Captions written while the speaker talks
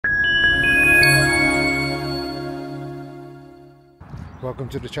Welcome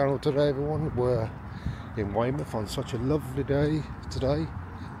to the channel today, everyone. We're in Weymouth on such a lovely day today.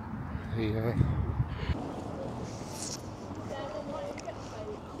 The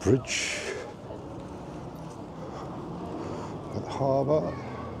bridge at the harbour.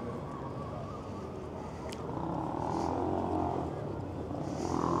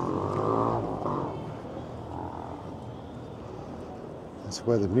 That's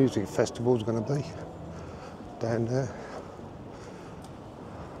where the music festival is going to be, down there.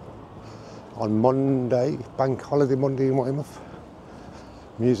 On Monday, Bank Holiday Monday in Weymouth,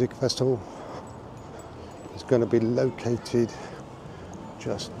 music festival is going to be located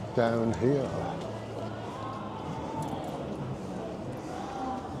just down here.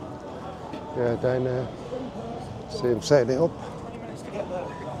 Yeah, down there. See him setting it up. 20 minutes to get there.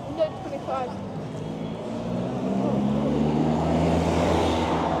 No, 25.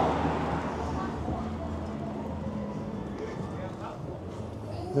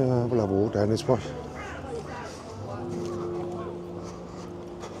 Yeah, we'll have a walk down this way.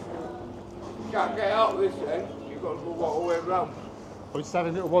 You can't get out of this end, you've got to go all the way around. We're just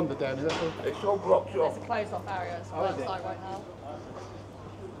having a little wander down here, that's all. It's all blocked There's off. a closed off area, so Oh, we're is it? outside right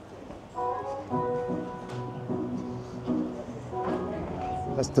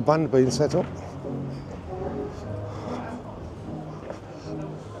now. That's the band being set up.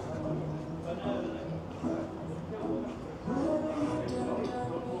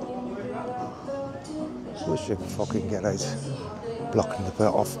 Wish you could fucking get out, blocking the bit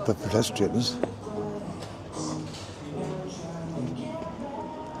off the pedestrians.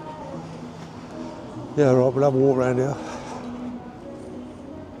 Yeah, right, we'll have a walk around here.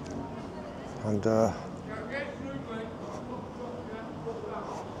 And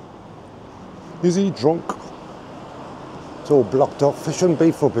is he drunk? It's all blocked off. It shouldn't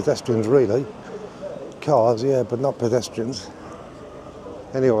be for pedestrians, really. Cars, yeah, but not pedestrians.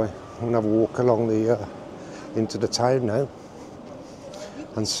 Anyway, we'll have a walk along the into the town now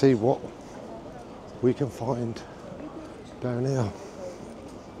and see what we can find down here.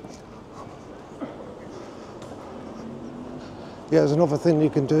 Yeah, there's another thing you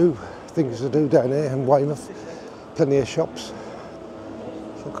can do, things to do down here in Weymouth. Plenty of shops.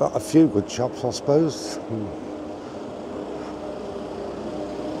 We've got a few good shops, I suppose.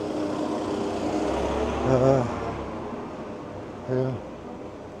 Yeah.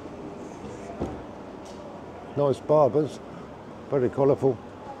 Nice barbers, very colourful.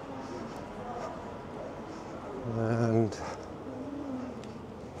 And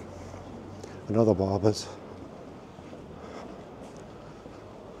another barbers.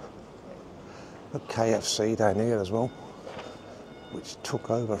 A KFC down here as well, which took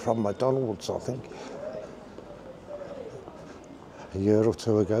over from McDonald's, I think, a year or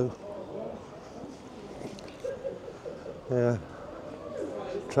two ago. Yeah.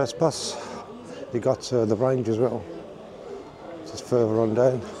 Trespass. You got the range as well, just further on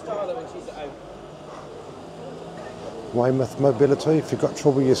down. Weymouth Mobility, if you've got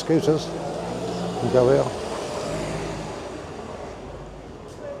trouble with your scooters, you go here.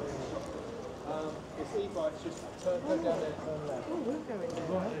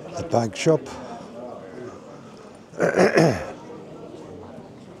 The bag shop.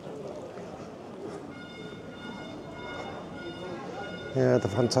 Yeah, the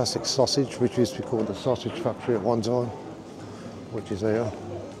fantastic sausage, which used to be called the sausage factory at one time, which is here.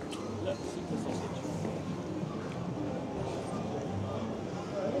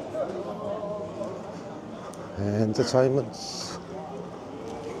 Entertainments.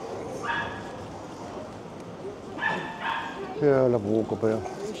 Yeah, I'll have a walk up here,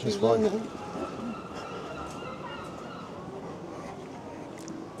 this way.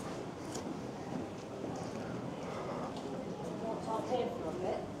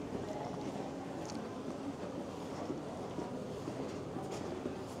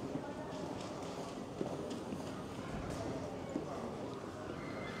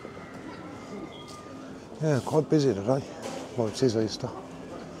 Yeah, quite busy today. Well, it is Easter.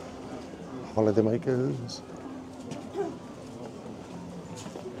 Holiday makers.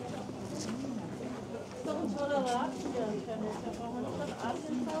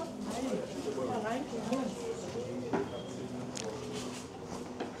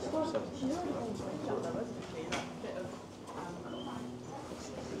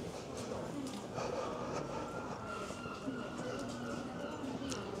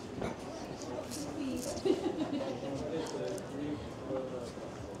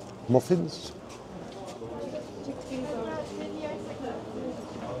 Muffins.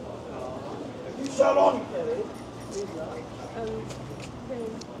 Salon!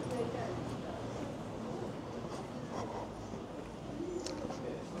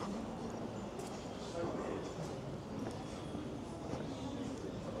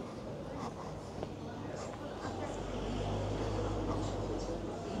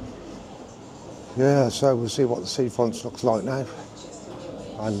 Yeah, so we'll see what the seafront looks like now.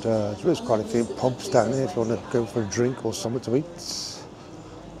 And there's quite a few pubs down here if you want to go for a drink or something to eat.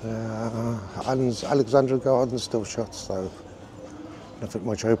 And Alexandra Garden's still shut, so nothing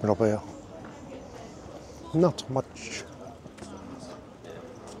much open up here. Not much.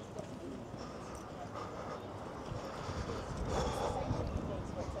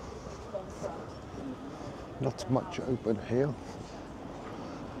 Not much open here.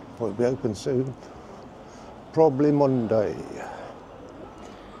 But it'll be open soon. Probably Monday.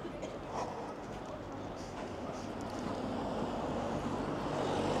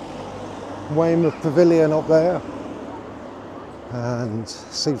 Weymouth Pavilion up there. And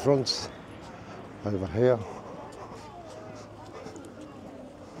seafront over here.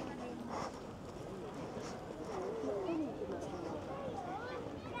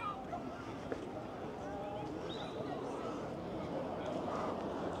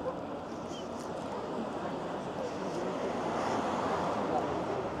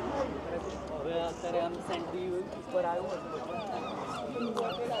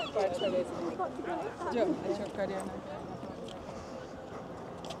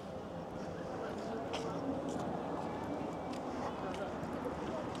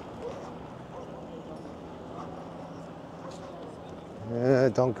 Yeah,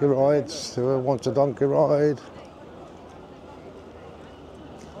 donkey rides. Who wants a donkey ride?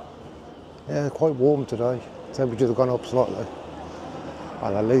 Yeah, quite warm today. Temperatures have gone up slightly.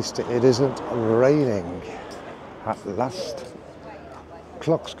 And at least it isn't raining at last.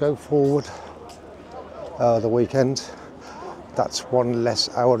 Clocks go forward. The weekend. That's one less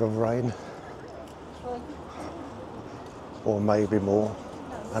hour of rain. Or maybe more.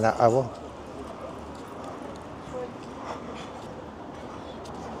 An hour.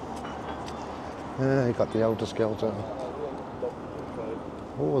 Yeah, you got the Elder Skelter.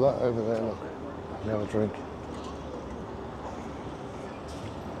 Oh, that over there, look. Have a drink.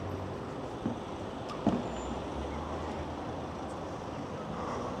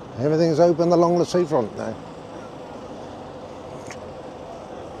 Everything's open along the seafront now.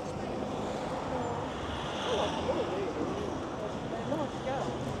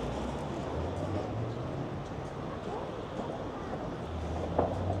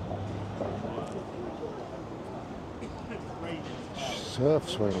 Surf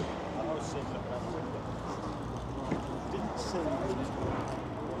swing.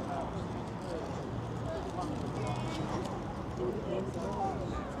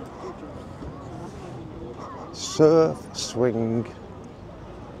 Surf swing.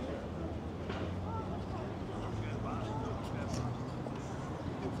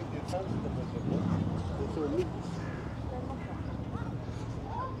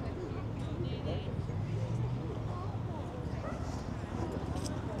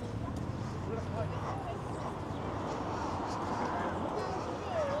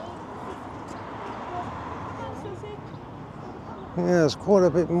 Yeah, there's quite a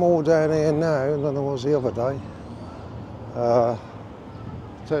bit more down here now than there was the other day.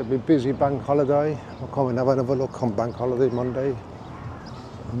 So it'll be busy bank holiday. I'll come and have another look on bank holiday Monday.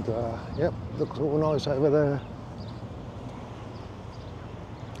 And yep, looks all nice over there.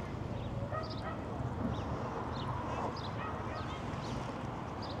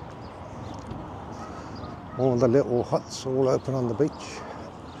 All the little huts all open on the beach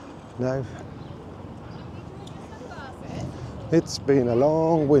now. It's been a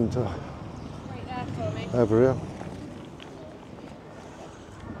long winter over here.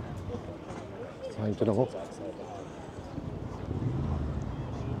 Painted them up.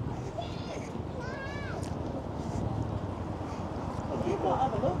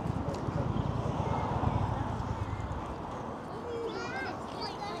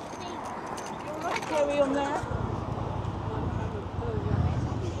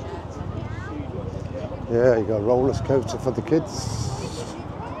 Yeah, you got a roller coaster for the kids.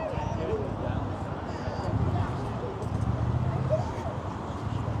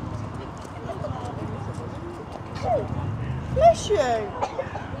 Bless you.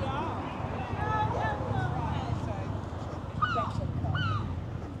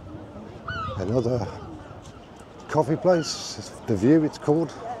 Another coffee place, The View it's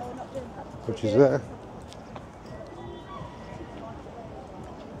called, which is there.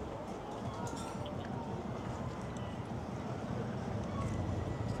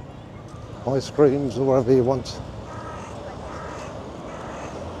 Ice creams or whatever you want.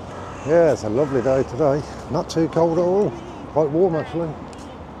 Yeah, it's a lovely day today. Not too cold at all. Quite warm actually.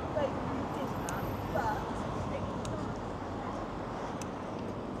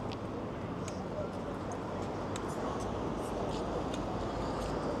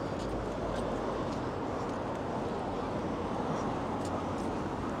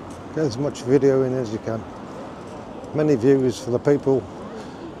 Get as much video in as you can. Many views for the people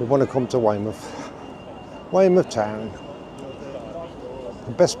who want to come to Weymouth. Weymouth town.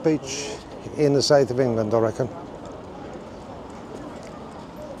 The best beach in the south of England, I reckon.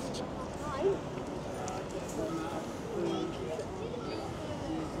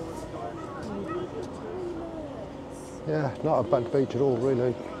 Yeah, not a bad beach at all,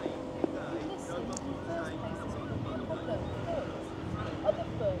 really.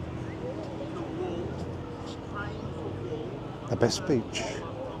 The best beach.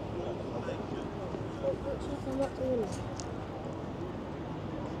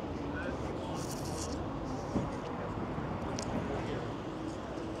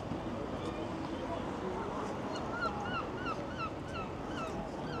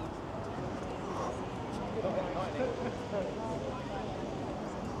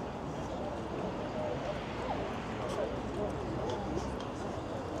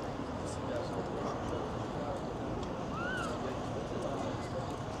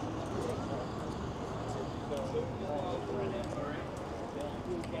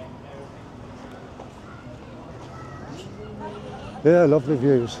 Yeah, lovely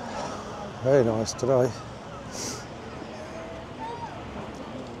views. Very nice today.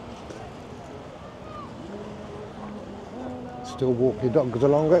 Still walking dogs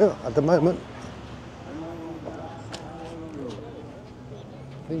along here at the moment.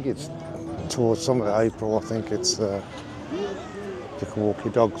 I think it's towards some of April. I think it's you can walk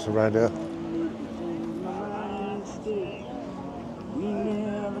your dogs around here. We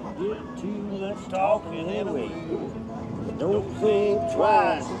never get too much talking anyway. Don't think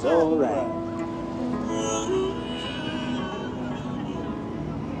twice, it's alright.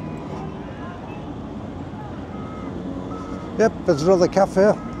 Yep, there's another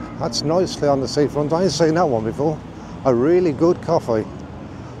cafe. That's nicely on the seafront. I ain't seen that one before. A really good coffee.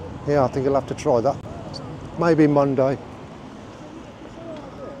 Yeah, I think I'll have to try that. Maybe Monday.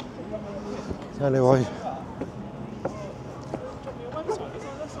 Anyway.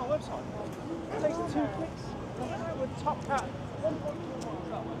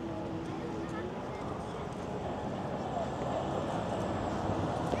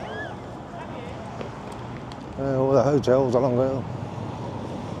 All the hotels along there.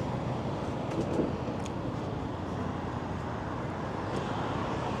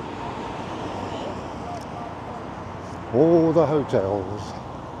 All the hotels.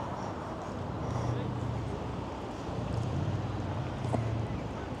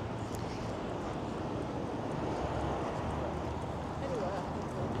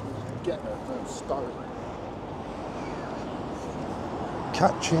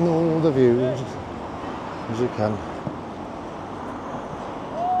 Catching all the views as you can.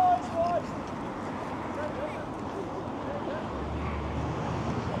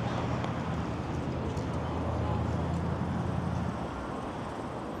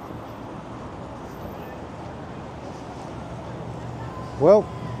 Well,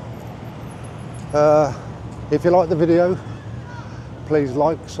 if you like the video, please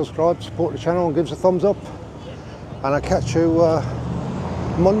like, subscribe, support the channel and give us a thumbs up. And I'll catch you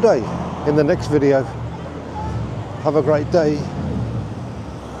Monday in the next video. Have a great day.